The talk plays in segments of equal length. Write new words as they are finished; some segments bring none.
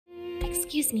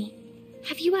Excuse me,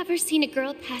 have you ever seen a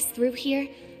girl pass through here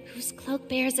whose cloak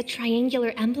bears a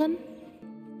triangular emblem?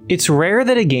 It's rare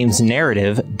that a game's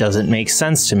narrative doesn't make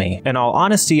sense to me. In all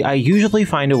honesty, I usually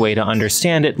find a way to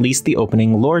understand at least the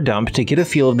opening lore dump to get a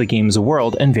feel of the game's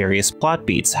world and various plot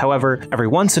beats. However, every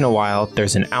once in a while,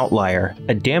 there's an outlier,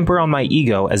 a damper on my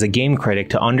ego as a game critic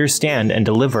to understand and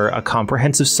deliver a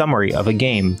comprehensive summary of a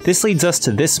game. This leads us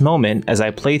to this moment as I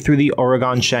play through the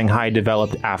Oregon Shanghai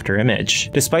developed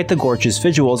Afterimage. Despite the gorgeous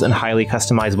visuals and highly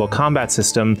customizable combat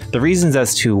system, the reasons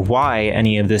as to why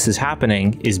any of this is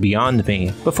happening is beyond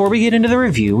me. Before we get into the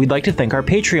review, we'd like to thank our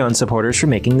Patreon supporters for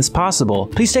making this possible.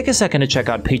 Please take a second to check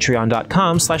out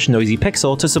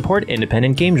patreon.com/noisypixel to support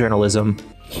independent game journalism.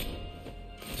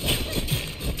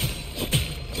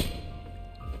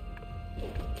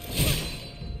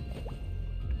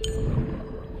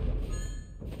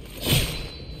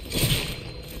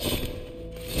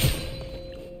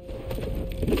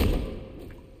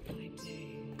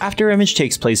 Afterimage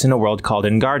takes place in a world called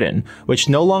Engarden, which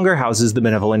no longer houses the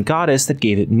benevolent goddess that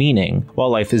gave it meaning. While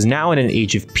life is now in an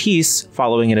age of peace,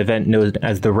 following an event known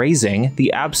as the Raising,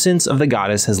 the absence of the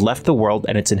goddess has left the world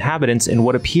and its inhabitants in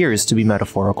what appears to be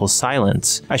metaphorical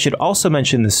silence. I should also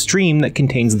mention the stream that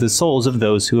contains the souls of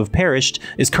those who have perished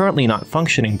is currently not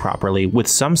functioning properly, with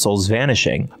some souls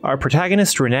vanishing. Our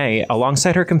protagonist Renee,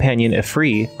 alongside her companion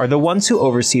Efree, are the ones who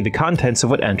oversee the contents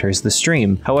of what enters the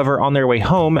stream. However, on their way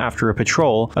home after a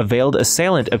patrol, a veiled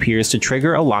assailant appears to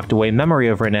trigger a locked-away memory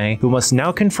of Renee, who must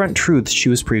now confront truths she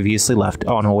was previously left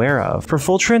unaware of. For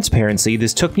full transparency,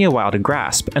 this took me a while to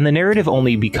grasp, and the narrative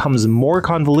only becomes more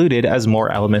convoluted as more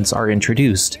elements are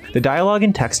introduced. The dialogue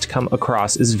and text come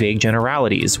across as vague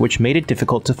generalities, which made it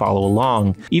difficult to follow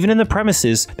along. Even in the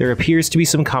premises, there appears to be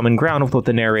some common ground with what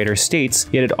the narrator states,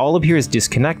 yet it all appears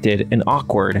disconnected and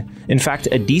awkward. In fact,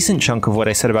 a decent chunk of what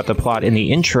I said about the plot in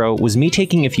the intro was me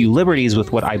taking a few liberties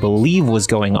with what I believe was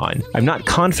going on. I'm not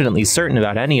confidently certain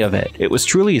about any of it. It was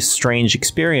truly a strange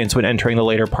experience when entering the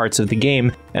later parts of the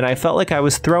game, and I felt like I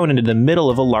was thrown into the middle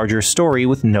of a larger story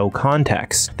with no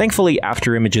context. Thankfully,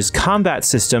 Afterimage's combat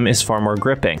system is far more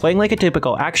gripping. Playing like a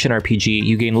typical action RPG,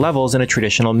 you gain levels in a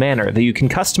traditional manner that you can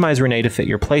customize Renee to fit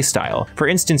your playstyle. For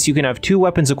instance, you can have 2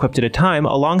 weapons equipped at a time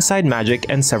alongside magic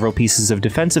and several pieces of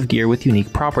defensive gear with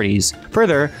unique properties.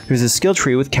 Further, there's a skill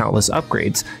tree with countless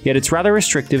upgrades, yet it's rather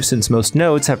restrictive since most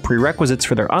nodes have prerequisites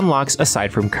for their unlocks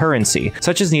aside from currency,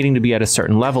 such as needing to be at a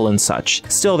certain level and such.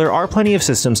 Still, there are plenty of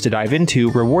systems to dive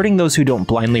into, rewarding those who don't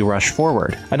blindly rush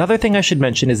forward. Another thing I should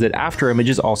mention is that Afterimage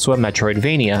is also a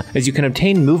Metroidvania, as you can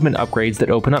obtain movement upgrades that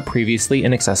open up previously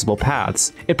inaccessible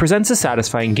paths. It presents a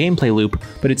satisfying gameplay loop,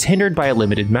 but it's hindered by a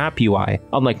limited map UI.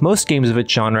 Unlike most games of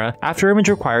its genre, Afterimage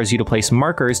requires you to place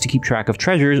markers to keep track of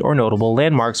treasures or notable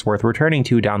landmarks worth returning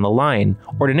to down the line.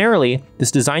 Ordinarily,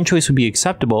 this design choice would be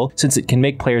acceptable since it can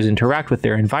make players interact with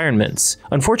their environments.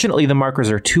 Unfortunately, the markers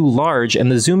are too large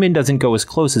and the zoom in doesn't go as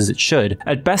close as it should.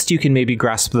 At best, you can maybe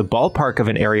grasp the ballpark of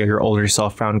an area your older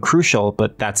self found crucial,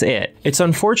 but that's it. It's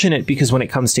unfortunate because when it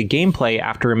comes to gameplay,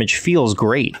 Afterimage feels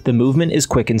great. The movement is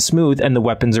quick and smooth, and the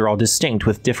weapons are all distinct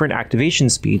with different activation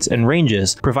speeds and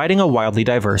ranges, providing a wildly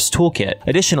diverse toolkit.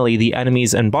 Additionally, the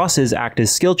enemies and bosses act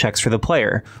as skill checks for the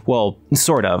player. Well,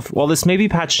 sort of. While this may be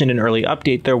patched in an early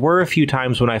update, there were a few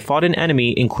times when I fought an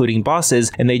enemy, including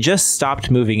bosses, and they just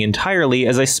stopped moving entirely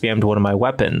as I spammed one of my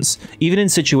weapons. Even in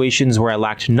situations where I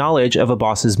lacked knowledge of a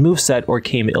boss's moveset or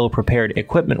came ill-prepared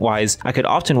equipment-wise, I could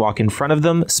often walk in front of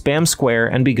them, spam square,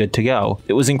 and be good to go.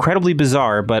 It was incredibly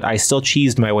bizarre, but I still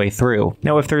cheesed my way through.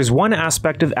 Now, if there's one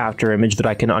aspect of Afterimage that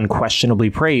I can unquestionably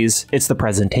praise, it's the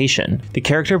presentation. The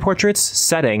character portraits,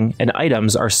 setting, and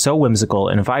items are so whimsical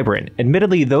and vibrant.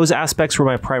 Admittedly, those aspects were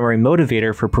my primary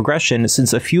motivator for progression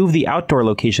since a few of the outdoor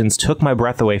locations took my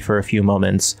breath away for a few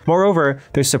moments. Moreover,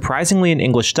 there's surprisingly an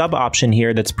English dub option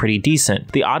here that's pretty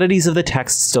decent. The oddities of the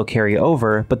text still carry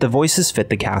over, but the voices fit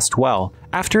the cast well.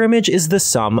 Afterimage is the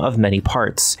sum of many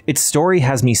parts. Its story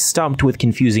has me stumped with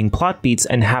confusing plot beats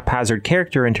and haphazard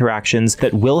character interactions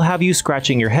that will have you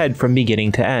scratching your head from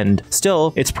beginning to end.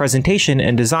 Still, its presentation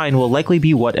and design will likely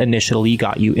be what initially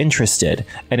got you interested,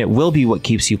 and it will be what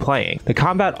keeps you playing. The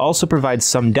combat also provides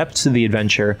some depth to the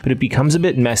adventure, but it becomes a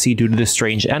bit messy due to the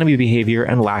strange enemy behavior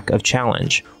and lack of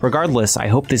challenge. Regardless, I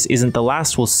hope this isn't the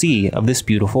last we'll see of this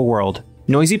beautiful world.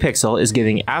 Noisy Pixel is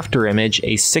giving Afterimage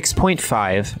a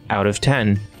 6.5 out of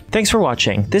 10. Thanks for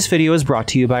watching. This video is brought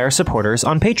to you by our supporters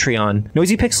on Patreon.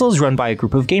 Noisy Pixel is run by a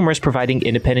group of gamers providing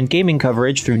independent gaming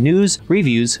coverage through news,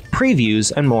 reviews,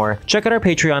 previews, and more. Check out our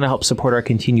Patreon to help support our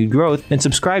continued growth, and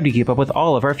subscribe to keep up with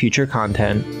all of our future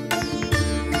content.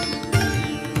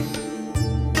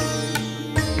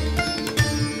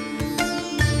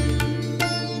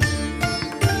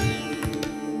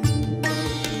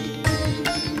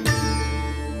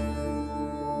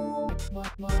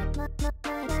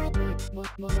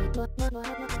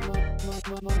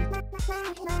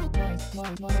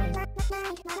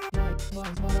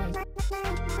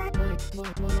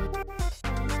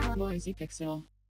 Noisy Pixel.